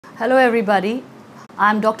Hello everybody,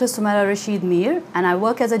 I'm Dr. Sumaira Rashid Mir and I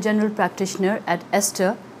work as a general practitioner at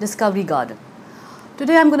Aster Discovery Garden.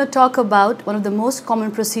 Today I'm going to talk about one of the most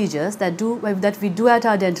common procedures that we do at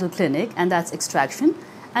our dental clinic, and that's extraction.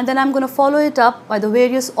 And then I'm going to follow it up by the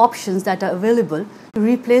various options that are available to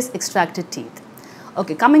replace extracted teeth.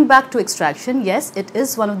 Okay, coming back to extraction, yes, it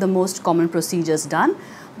is one of the most common procedures done.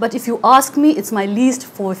 But if you ask me, it's my least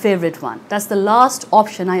favorite one. That's the last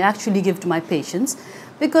option I actually give to my patients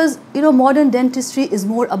because, modern dentistry is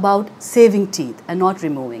more about saving teeth and not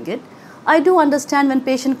removing it. I do understand when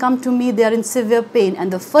patients come to me, they are in severe pain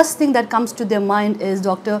and the first thing that comes to their mind is,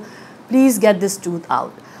 doctor, please get this tooth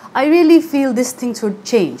out. I really feel this thing should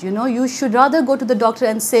change. You should rather go to the doctor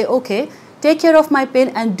and say, okay, take care of my pain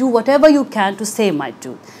and do whatever you can to save my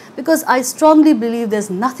tooth. Because I strongly believe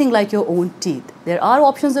there's nothing like your own teeth. There are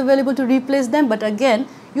options available to replace them, but again,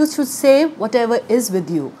 you should save whatever is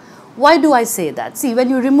with you. Why do I say that? See, when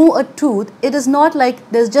you remove a tooth, it is not like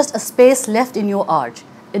there's just a space left in your arch.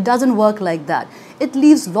 It doesn't work like that. It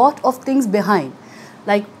leaves a lot of things behind.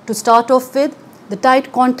 Like to start off with, the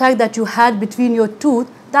tight contact that you had between your tooth,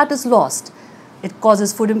 that is lost. It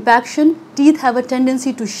causes food impaction. Teeth have a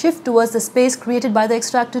tendency to shift towards the space created by the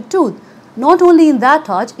extracted tooth. Not only in that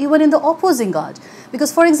arch, even in the opposing arch.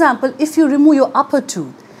 Because for example, if you remove your upper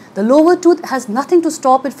tooth, the lower tooth has nothing to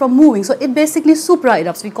stop it from moving. So it basically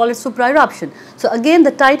supra-erupts. We call it supra-eruption. So again,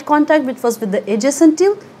 the tight contact which was with the adjacent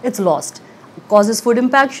tooth, it's lost. It causes food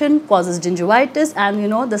impaction, causes gingivitis,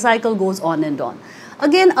 and the cycle goes on and on.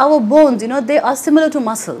 Again, our bones, they are similar to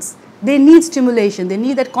muscles. They need stimulation. They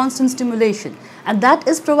need that constant stimulation. And that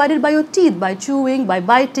is provided by your teeth, by chewing, by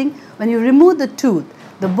biting. When you remove the tooth,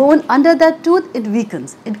 the bone under that tooth, it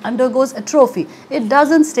weakens. It undergoes atrophy. It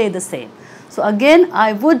doesn't stay the same. So again,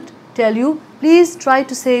 I would tell you, please try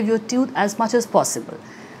to save your tooth as much as possible.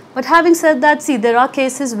 But having said that, see, there are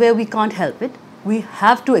cases where we can't help it. We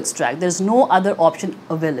have to extract. There's no other option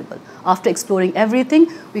available. After exploring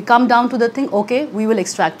everything, we come down to the thing, okay, we will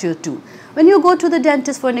extract your tooth. When you go to the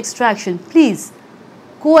dentist for an extraction, please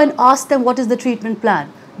go and ask them what is the treatment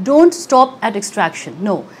plan. Don't stop at extraction.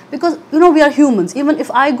 No, because we are humans. Even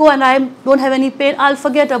if I go and I don't have any pain, I'll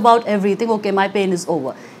forget about everything. Okay, my pain is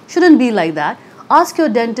over. Shouldn't be like that. Ask your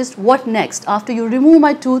dentist what next. After you remove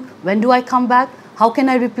my tooth, when do I come back? How can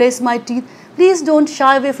I replace my teeth? Please don't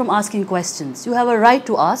shy away from asking questions. You have a right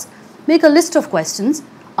to ask. Make a list of questions.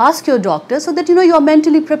 Ask your doctor so that you are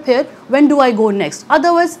mentally prepared. When do I go next?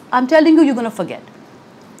 Otherwise, I'm telling you, you're going to forget.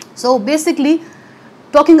 So basically,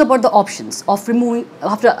 talking about the options of removing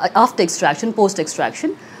after extraction,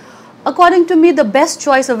 post-extraction, according to me, the best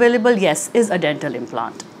choice available, yes, is a dental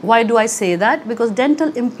implant. Why do I say that? Because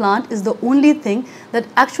dental implant is the only thing that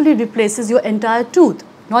actually replaces your entire tooth.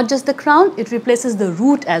 Not just the crown, it replaces the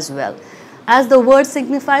root as well. As the word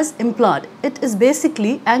signifies, implant, it is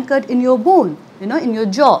basically anchored in your bone, in your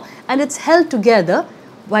jaw, and it's held together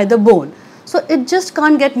by the bone. So it just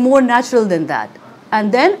can't get more natural than that.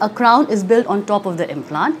 And then a crown is built on top of the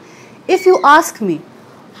implant. If you ask me,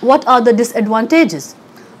 what are the disadvantages?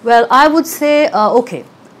 Well, I would say, okay,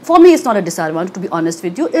 for me it's not a disadvantage, to be honest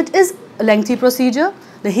with you. It is a lengthy procedure.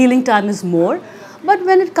 The healing time is more. But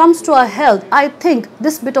when it comes to our health, I think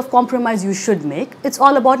this bit of compromise you should make. It's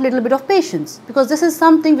all about a little bit of patience, because this is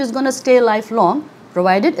something which is going to stay lifelong,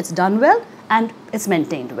 provided it's done well and it's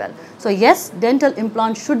maintained well. So yes, dental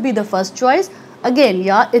implant should be the first choice. Again,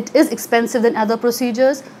 yeah, it is expensive than other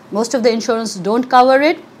procedures. Most of the insurance don't cover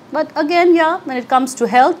it. But again, yeah, when it comes to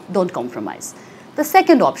health, don't compromise. The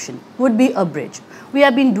second option would be a bridge. We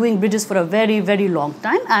have been doing bridges for a very, very long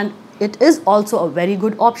time, and it is also a very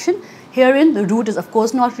good option. Herein, the root is of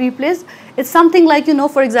course not replaced. It's something like,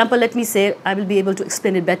 for example, let me say, I will be able to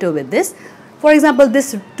explain it better with this. For example,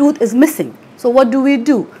 this tooth is missing. So what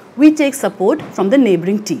do? We take support from the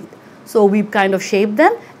neighboring teeth. So we kind of shape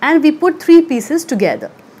them and we put three pieces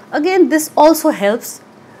together. Again, this also helps.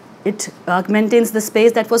 It maintains the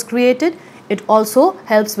space that was created. It also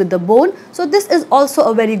helps with the bone. So this is also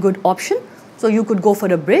a very good option. So you could go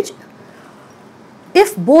for a bridge.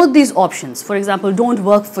 If both these options, for example, don't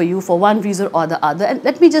work for you for one reason or the other, and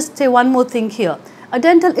let me just say one more thing here. A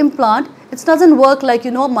dental implant, it doesn't work like,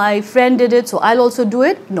 my friend did it, so I'll also do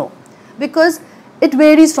it. No, because it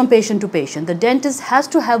varies from patient to patient. The dentist has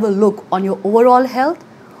to have a look on your overall health,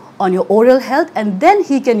 on your oral health, and then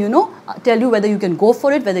he can, tell you whether you can go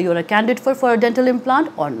for it, whether you're a candidate for a dental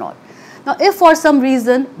implant or not. Now, if for some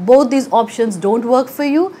reason both these options don't work for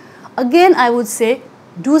you, again, I would say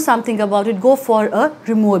do something about it. Go for a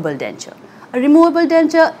removable denture. A removable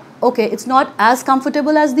denture, okay, it's not as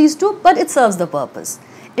comfortable as these two, but it serves the purpose.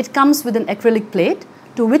 It comes with an acrylic plate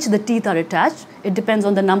to which the teeth are attached. It depends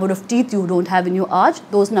on the number of teeth you don't have in your arch.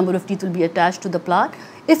 Those number of teeth will be attached to the plaque.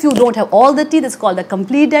 If you don't have all the teeth, it's called a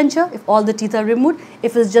complete denture. If all the teeth are removed,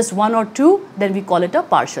 if it's just 1 or 2, then we call it a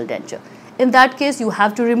partial denture. In that case, you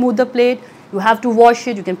have to remove the plate, you have to wash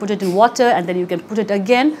it, you can put it in water and then you can put it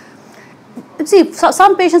again. See,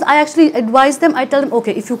 some patients, I actually advise them, I tell them,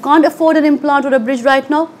 okay, if you can't afford an implant or a bridge right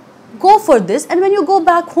now, go for this, and when you go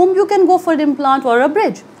back home, you can go for an implant or a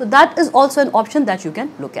bridge. So that is also an option that you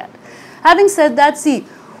can look at. Having said that, see,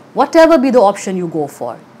 whatever be the option you go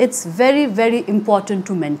for, it's very, very important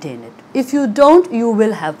to maintain it. If you don't, you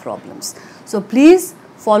will have problems. So please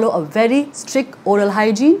follow a very strict oral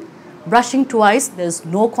hygiene. Brushing twice, there's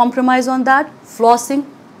no compromise on that. Flossing,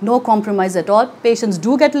 no compromise at all. Patients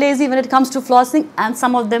do get lazy when it comes to flossing, and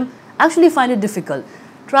some of them actually find it difficult.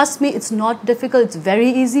 Trust me, it's not difficult, it's very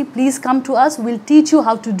easy. Please come to us, we'll teach you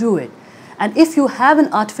how to do it. And if you have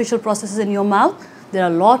an artificial processes in your mouth, there are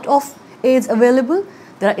a lot of aids available.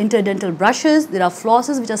 There are interdental brushes, there are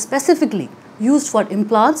flosses which are specifically used for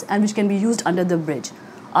implants and which can be used under the bridge.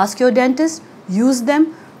 Ask your dentist, use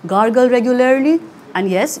them, gargle regularly, and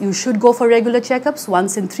yes, you should go for regular checkups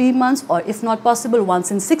once in 3 months, or if not possible, once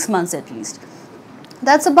in 6 months at least.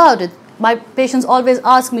 That's about it. My patients always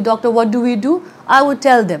ask me, doctor, what do we do? I would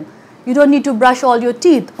tell them, you don't need to brush all your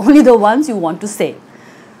teeth, only the ones you want to save.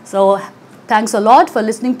 So thanks a lot for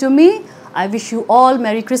listening to me. I wish you all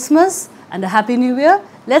Merry Christmas and a Happy New Year.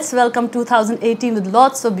 Let's welcome 2018 with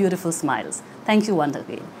lots of beautiful smiles. Thank you once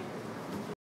again.